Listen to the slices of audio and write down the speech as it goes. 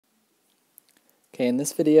Okay, in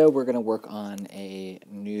this video we're going to work on a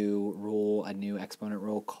new rule, a new exponent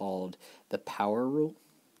rule called the power rule.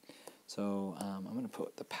 So I'm going to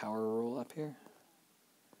put the power rule up here.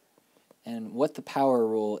 And what the power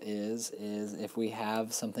rule is if we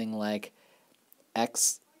have something like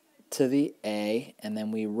x to the a and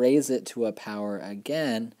then we raise it to a power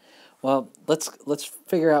again, well, let's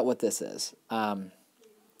figure out what this is. I'm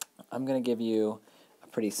going to give you a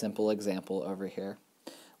pretty simple example over here.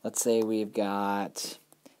 Let's say we've got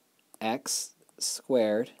x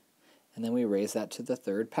squared, and then we raise that to the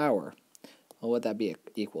third power. Well, what would that be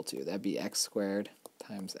equal to? That'd be x squared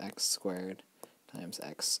times x squared times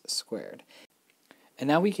x squared. And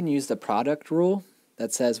now we can use the product rule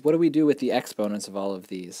that says, what do we do with the exponents of all of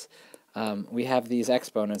these? We have these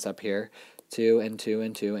exponents up here, 2 and 2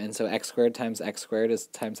 and 2, and so x squared times x squared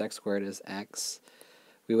is x.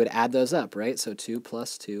 We would add those up, right? So 2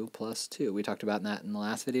 plus 2 plus 2. We talked about that in the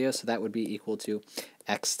last video, so that would be equal to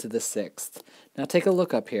x to the 6th. Now take a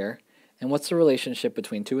look up here, and what's the relationship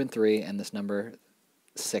between 2 and 3 and this number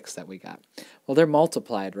 6 that we got? Well, they're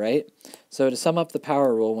multiplied, right? So to sum up the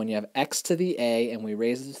power rule, when you have x to the a and we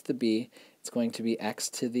raise it to the b, it's going to be x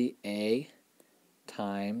to the a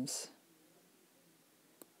times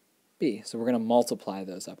b. So we're going to multiply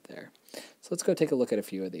those up there. So let's go take a look at a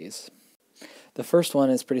few of these. The first one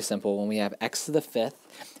is pretty simple. When we have x to the 5th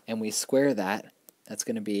and we square that, that's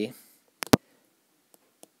going to be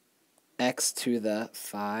x to the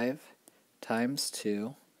 5 times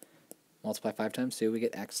 2. Multiply 5 times 2, we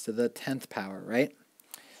get x to the 10th power, right?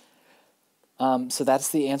 So that's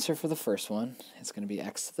the answer for the first one. It's going to be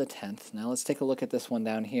x to the 10th. Now let's take a look at this one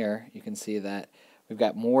down here. You can see that we've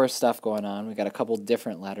got more stuff going on. We've got a couple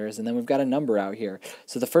different letters, and then we've got a number out here.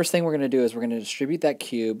 So the first thing we're going to do is we're going to distribute that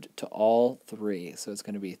cubed to all three. So it's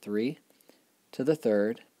going to be 3 to the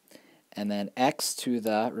 3rd, and then x to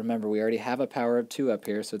the, remember we already have a power of 2 up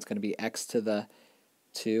here, so it's going to be x to the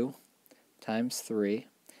 2 times 3.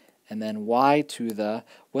 And then y to the,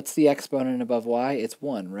 what's the exponent above y? It's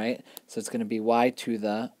 1, right? So it's going to be y to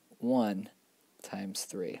the 1 times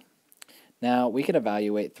 3. Now, we can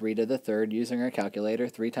evaluate 3 to the 3rd using our calculator.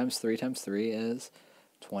 3 times 3 times 3 is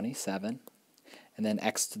 27. And then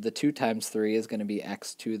x to the 2 times 3 is going to be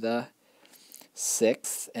x to the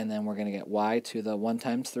 6th. And then we're going to get y to the 1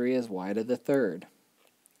 times 3 is y to the 3rd.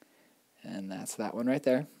 And that's that one right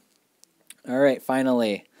there. All right,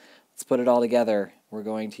 finally, let's put it all together. We're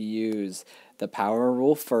going to use the power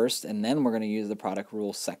rule first, and then we're going to use the product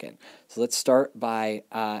rule second. So let's start by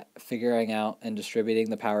figuring out and distributing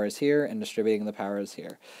the powers here and distributing the powers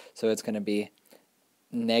here. So it's going to be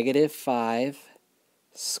negative 5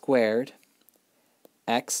 squared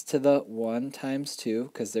x to the 1 times 2,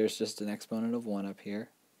 because there's just an exponent of 1 up here.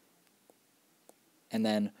 And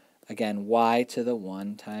then, again, y to the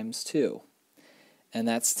 1 times 2. And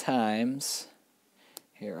that's times,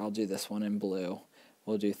 here, I'll do this one in blue.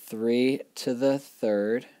 We'll do 3 to the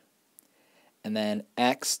 3rd, and then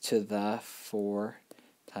x to the 4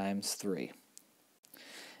 times 3.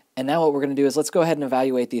 And now what we're going to do is let's go ahead and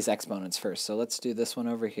evaluate these exponents first. So let's do this one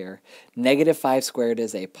over here. Negative 5 squared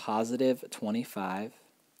is a positive 25.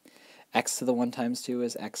 X to the 1 times 2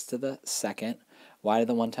 is x to the 2nd. Y to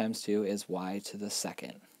the 1 times 2 is y to the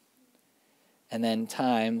 2nd. And then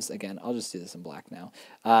times, again, I'll just do this in black now.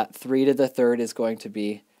 3 to the 3rd is going to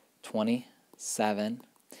be 27. And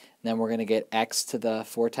then we're going to get x to the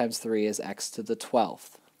 4 times 3 is x to the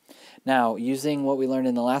 12th. Now, using what we learned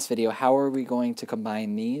in the last video, how are we going to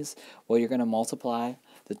combine these? Well, you're going to multiply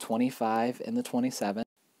the 25 and the 27.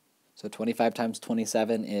 So 25 times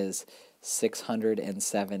 27 is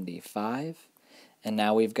 675. And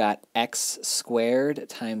now we've got x squared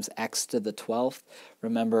times x to the 12th.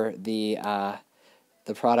 Remember, the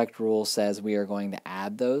product rule says we are going to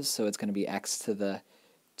add those, so it's going to be x to the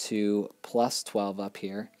 2 plus 12 up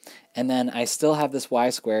here. And then I still have this y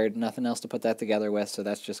squared, nothing else to put that together with, so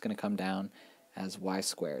that's just going to come down as y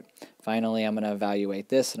squared. Finally, I'm going to evaluate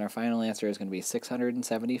this, and our final answer is going to be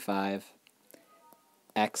 675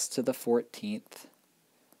 x to the 14th,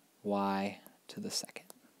 y to the 2nd.